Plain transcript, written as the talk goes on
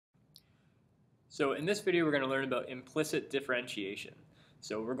So in this video, we're going to learn about implicit differentiation.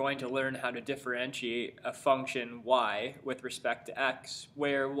 So we're going to learn how to differentiate a function y with respect to x,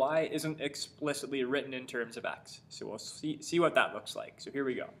 where y isn't explicitly written in terms of x. So we'll see what that looks like. So here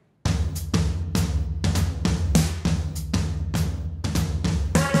we go.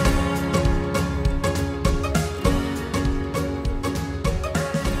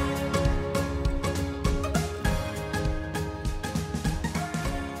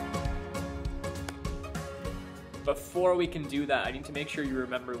 Before we can do that, I need to make sure you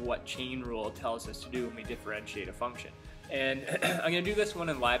remember what chain rule tells us to do when we differentiate a function. And I'm going to do this one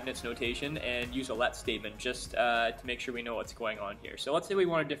in Leibniz notation and use a let statement just to make sure we know what's going on here. So let's say we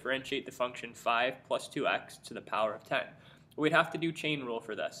want to differentiate the function 5 plus 2x to the power of 10. We'd have to do chain rule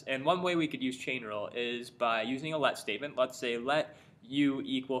for this. And one way we could use chain rule is by using a let statement. Let's say let u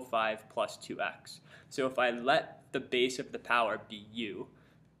equal 5 plus 2x. So if I let the base of the power be u,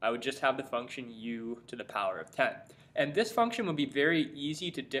 I would just have the function u to the power of 10. And this function would be very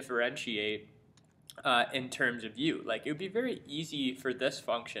easy to differentiate in terms of u. Like, it would be very easy for this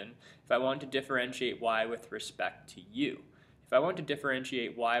function if I wanted to differentiate y with respect to u. If I want to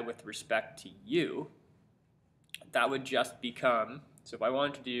differentiate y with respect to u, that would just become, so if I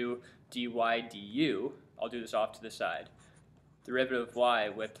wanted to do dy du, I'll do this off to the side, derivative of y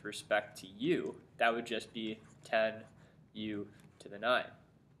with respect to u, that would just be 10u to the 9.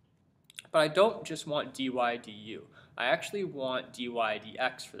 But I don't just want dy du. I actually want dy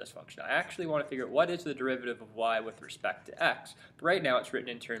dx for this function. I actually want to figure out what is the derivative of y with respect to x. But right now it's written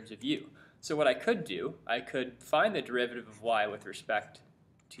in terms of u. So what I could do, I could find the derivative of y with respect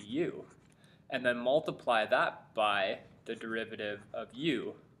to u, and then multiply that by the derivative of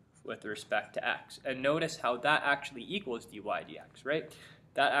u with respect to x. And notice how that actually equals dy dx, right?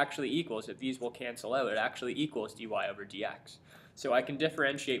 That actually equals, if these will cancel out, it actually equals dy over dx. So I can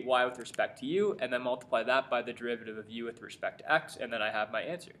differentiate y with respect to u and then multiply that by the derivative of u with respect to x, and then I have my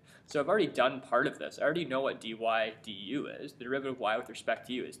answer. So I've already done part of this. I already know what dy du is. The derivative of y with respect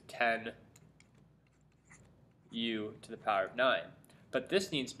to u is 10u to the power of 9. But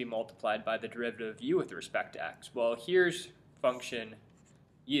this needs to be multiplied by the derivative of u with respect to x. Well, here's function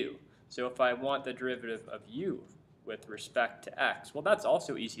u. So if I want the derivative of u with respect to x, well, that's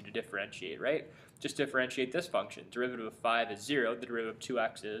also easy to differentiate, right? Just differentiate this function. Derivative of 5 is 0. The derivative of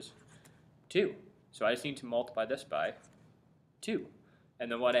 2x is 2. So I just need to multiply this by 2.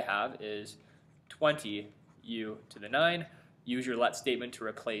 And then what I have is 20u to the 9. Use your let statement to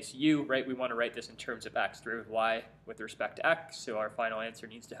replace u, right? We want to write this in terms of x, derivative of y with respect to x. So our final answer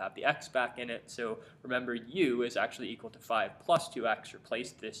needs to have the x back in it. So remember, u is actually equal to 5 plus 2x.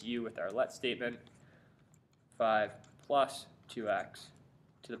 Replace this u with our let statement. 5 plus 2x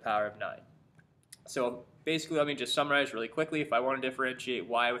to the power of 9. So basically, let me just summarize really quickly. If I want to differentiate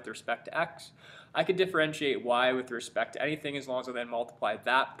y with respect to x, I could differentiate y with respect to anything as long as I then multiply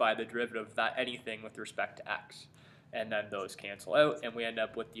that by the derivative of that anything with respect to x. And then those cancel out, and we end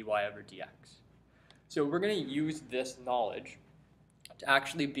up with dy over dx. So we're going to use this knowledge to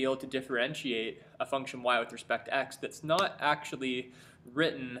actually be able to differentiate a function y with respect to x that's not actually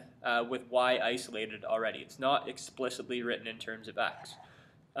written with y isolated already. It's not explicitly written in terms of x.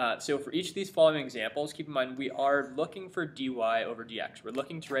 So for each of these following examples, keep in mind we are looking for dy over dx. We're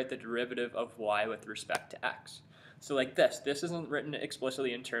looking to write the derivative of y with respect to x. So like this isn't written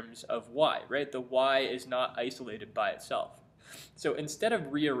explicitly in terms of y, right? The y is not isolated by itself. So instead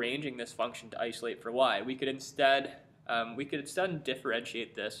of rearranging this function to isolate for y, we could instead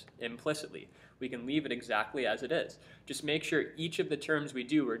differentiate this implicitly. We can leave it exactly as it is. Just make sure each of the terms we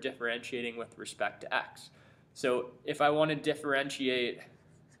do, we're differentiating with respect to x. So if I want to differentiate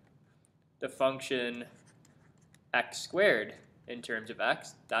the function x squared in terms of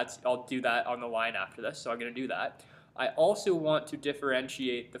x, I'll do that on the line after this, so I'm going to do that. I also want to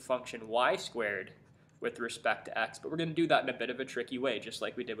differentiate the function y squared with respect to x, but we're going to do that in a bit of a tricky way, just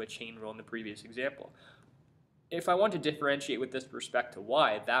like we did with chain rule in the previous example. If I want to differentiate with this respect to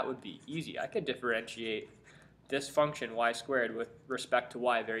y, that would be easy. I could differentiate this function y squared with respect to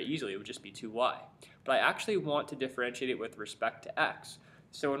y very easily. It would just be 2y. But I actually want to differentiate it with respect to x.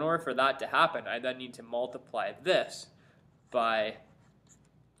 So in order for that to happen, I then need to multiply this by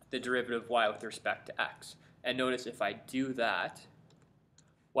the derivative of y with respect to x. And notice if I do that,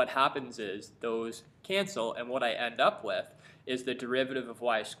 what happens is those cancel, and what I end up with is the derivative of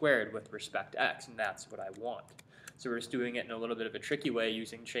y squared with respect to x, and that's what I want. So we're just doing it in a little bit of a tricky way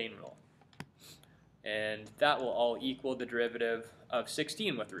using chain rule. And that will all equal the derivative of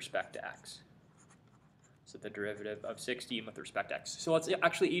 16 with respect to x. So the derivative of 16 with respect to x. So let's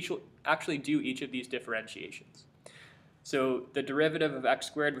actually do each of these differentiations. So the derivative of x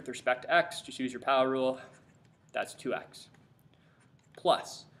squared with respect to x, just use your power rule, that's 2x.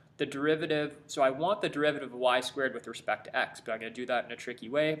 Plus the derivative, so I want the derivative of y squared with respect to x, but I'm going to do that in a tricky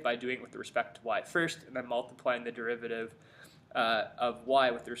way by doing it with respect to y first and then multiplying the derivative of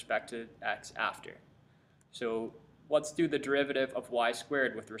y with respect to x after. So let's do the derivative of y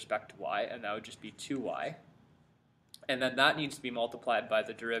squared with respect to y, and that would just be 2y. And then that needs to be multiplied by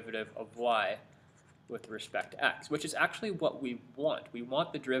the derivative of y with respect to x, which is actually what we want. We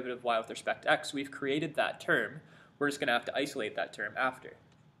want the derivative of y with respect to x. So we've created that term. We're just going to have to isolate that term after.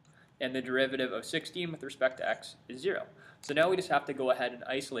 And the derivative of 16 with respect to x is 0. So now we just have to go ahead and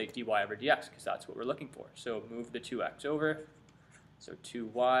isolate dy over dx because that's what we're looking for. So move the 2x over. So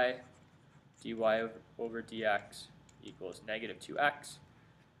 2y dy over dx equals negative 2x.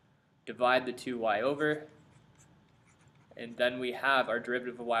 Divide the 2y over. And then we have our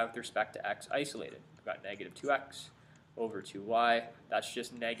derivative of y with respect to x isolated. We've got negative 2x over 2y. That's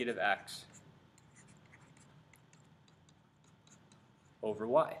just negative x over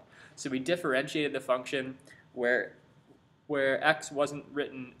y. So we differentiated the function where x wasn't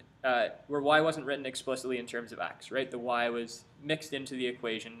written, where y wasn't written explicitly in terms of x, right? The y was mixed into the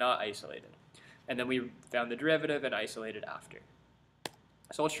equation, not isolated. And then we found the derivative and isolated after.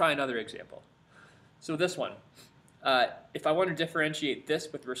 So let's try another example. So this one, if I want to differentiate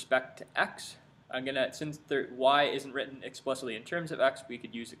this with respect to x, I'm gonna, since y isn't written explicitly in terms of x, we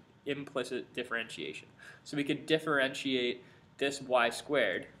could use implicit differentiation. So we could differentiate this y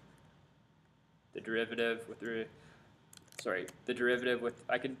squared, the derivative with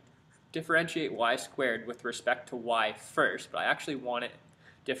I could differentiate y squared with respect to y first, but I actually want it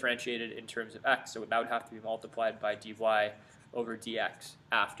differentiated in terms of x, so that would have to be multiplied by dy over dx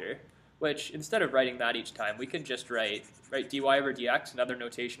after, which instead of writing that each time, we can just write dy over dx. Another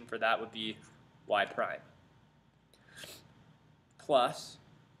notation for that would be y prime. Plus,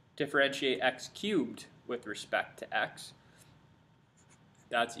 differentiate x cubed with respect to x.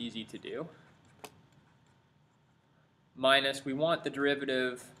 That's easy to do. Minus, we want the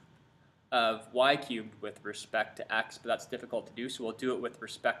derivative of y cubed with respect to x, but that's difficult to do, so we'll do it with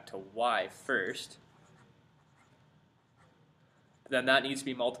respect to y first. Then that needs to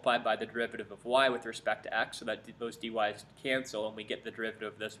be multiplied by the derivative of y with respect to x, so that those dy's cancel, and we get the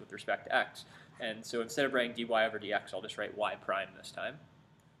derivative of this with respect to x. And so instead of writing dy over dx, I'll just write y prime this time.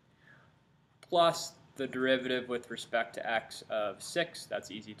 Plus the derivative with respect to x of 6, that's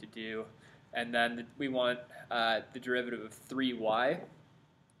easy to do. And then we want the derivative of 3y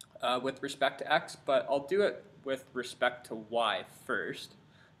with respect to x, but I'll do it with respect to y first.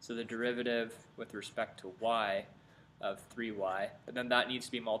 So the derivative with respect to y of 3y, but then that needs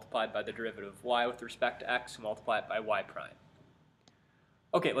to be multiplied by the derivative of y with respect to x, and multiply it by y prime.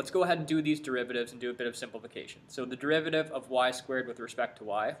 Okay, let's go ahead and do these derivatives and do a bit of simplification. So the derivative of y squared with respect to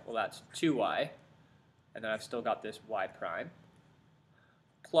y, well, that's 2y, and then I've still got this y prime,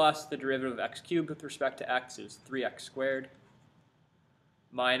 plus the derivative of x cubed with respect to x is 3x squared,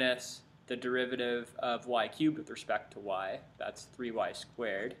 minus the derivative of y cubed with respect to y, that's 3y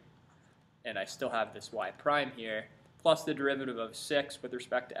squared, and I still have this y prime here, plus the derivative of 6 with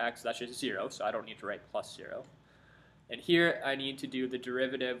respect to x, that's just 0, so I don't need to write plus 0. And here I need to do the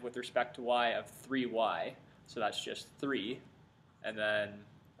derivative with respect to y of 3y, so that's just 3, and then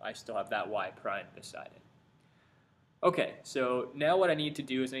I still have that y prime beside it. Okay, so now what I need to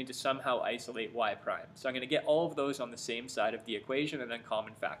do is I need to somehow isolate y prime. So I'm going to get all of those on the same side of the equation and then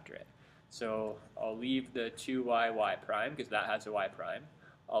common factor it. So I'll leave the 2y y prime because that has a y prime.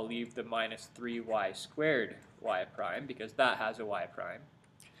 I'll leave the minus 3y squared y prime because that has a y prime.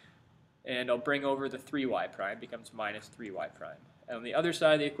 And I'll bring over the 3y prime, becomes minus 3y prime. And on the other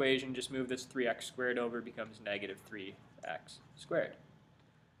side of the equation, just move this 3x squared over, becomes negative 3x squared.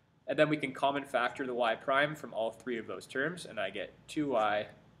 And then we can common factor the y prime from all three of those terms, and I get 2y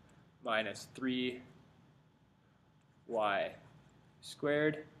minus 3y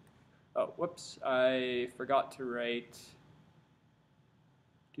squared. Oh, whoops, I forgot to write,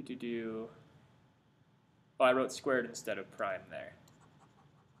 oh, I wrote squared instead of prime there.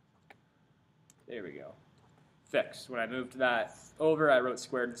 There we go. Fixed. When I moved that over, I wrote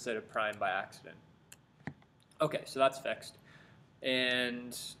squared instead of prime by accident. Okay, so that's fixed.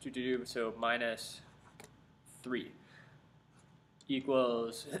 And so minus 3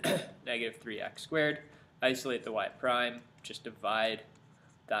 equals negative 3x squared. Isolate the y prime. Just divide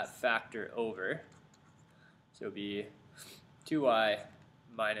that factor over. So it'll be 2y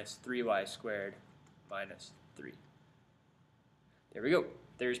minus 3y squared minus 3. There we go.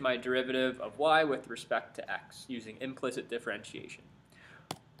 There's my derivative of y with respect to x using implicit differentiation.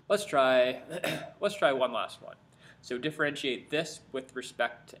 Let's try one last one. So differentiate this with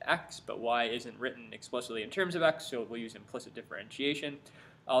respect to x, but y isn't written explicitly in terms of x, so we'll use implicit differentiation.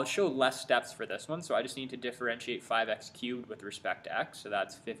 I'll show less steps for this one, so I just need to differentiate 5x cubed with respect to x, so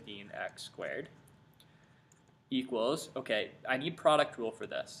that's 15x squared, equals, okay, I need product rule for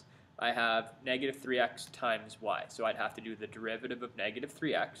this. I have negative 3x times y, so I'd have to do the derivative of negative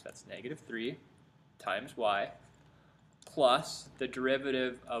 3x, that's negative 3 times y, plus the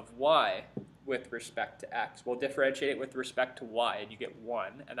derivative of y with respect to x. We'll differentiate it with respect to y, and you get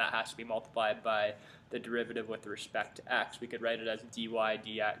 1, and that has to be multiplied by the derivative with respect to x. We could write it as dy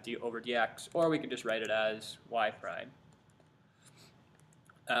over dx, or we could just write it as y prime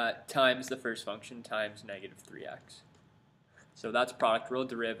times the first function times negative 3x. So that's product rule,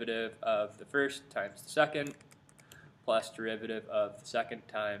 derivative of the first times the second, plus derivative of the second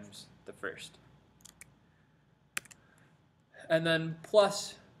times the first. And then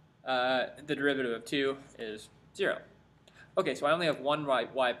plus the derivative of 2 is 0. Okay, so I only have one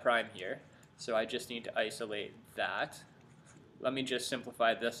y prime here, so I just need to isolate that. Let me just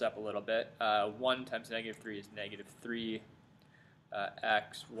simplify this up a little bit. 1 times negative 3 is negative 3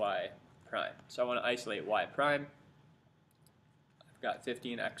 x y prime. So I want to isolate y prime. I've got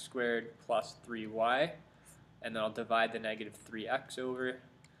 15x squared plus 3y, and then I'll divide the negative 3x over,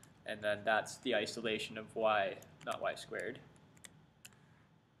 and then that's the isolation of y, not y squared,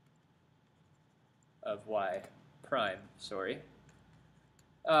 of y prime, sorry.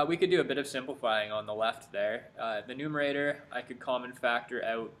 We could do a bit of simplifying on the left there. The numerator, I could common factor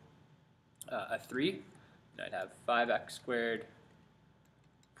out a 3, and I'd have 5x squared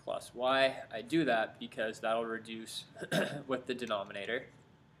plus y. I do that because that'll reduce with the denominator.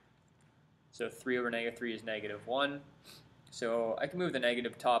 So 3 over negative 3 is negative 1. So I can move the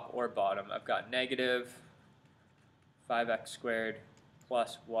negative top or bottom. I've got negative 5x squared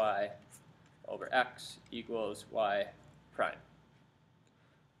plus y over x equals y prime.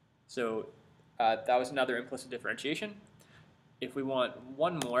 So that was another implicit differentiation. If we want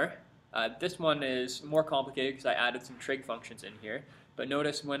one more, this one is more complicated because I added some trig functions in here. But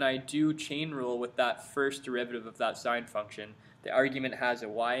notice when I do chain rule with that first derivative of that sine function, the argument has a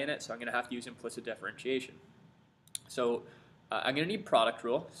y in it, so I'm going to have to use implicit differentiation. So I'm going to need product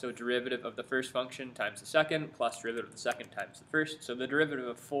rule, so derivative of the first function times the second plus derivative of the second times the first. So the derivative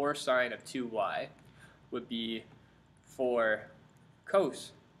of 4 sine of 2y would be 4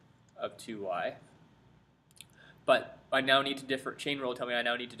 cos of 2y. But I now need to chain rule tell me I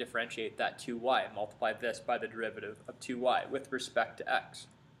now need to differentiate that 2y and multiply this by the derivative of 2y with respect to x.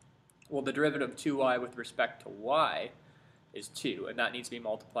 Well, the derivative of 2y with respect to y is 2, and that needs to be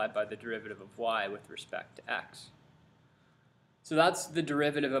multiplied by the derivative of y with respect to x. So that's the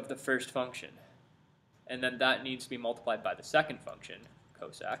derivative of the first function, and then that needs to be multiplied by the second function,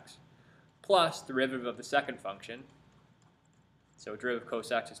 cos x, plus the derivative of the second function, so derivative of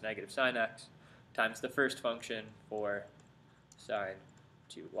cos x is negative sine x, times the first function for sine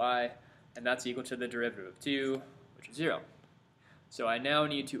 2y, and that's equal to the derivative of 2, which is 0. So I now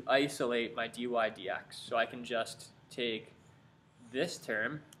need to isolate my dy dx. So I can just take this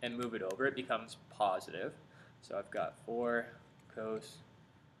term and move it over. It becomes positive. So I've got 4 cos,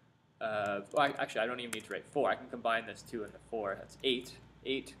 well, actually I don't even need to write 4. I can combine this 2 and the 4. That's 8.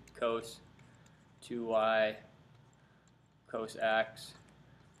 8 cos 2y cos x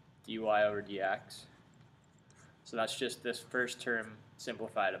dy over dx. So that's just this first term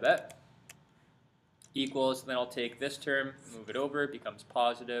simplified a bit. Equals, then I'll take this term, move it over, it becomes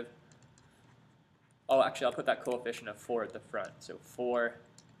positive. Oh, actually I'll put that coefficient of 4 at the front. So 4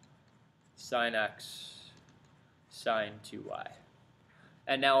 sine x sine 2y.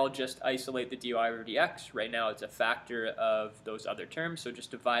 And now I'll just isolate the dy over dx. Right now it's a factor of those other terms, so just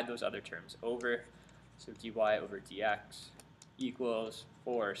divide those other terms over. So dy over dx equals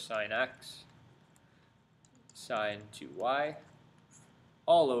 4 sine x sine 2y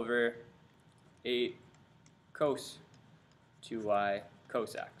all over 8 cos 2y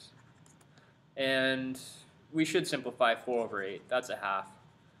cos x. And we should simplify 4 over 8. That's a half.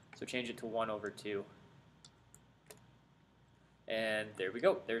 So change it to 1 over 2. And there we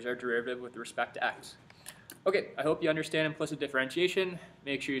go. There's our derivative with respect to x. Okay, I hope you understand implicit differentiation.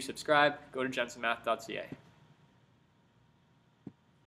 Make sure you subscribe. Go to jensenmath.ca.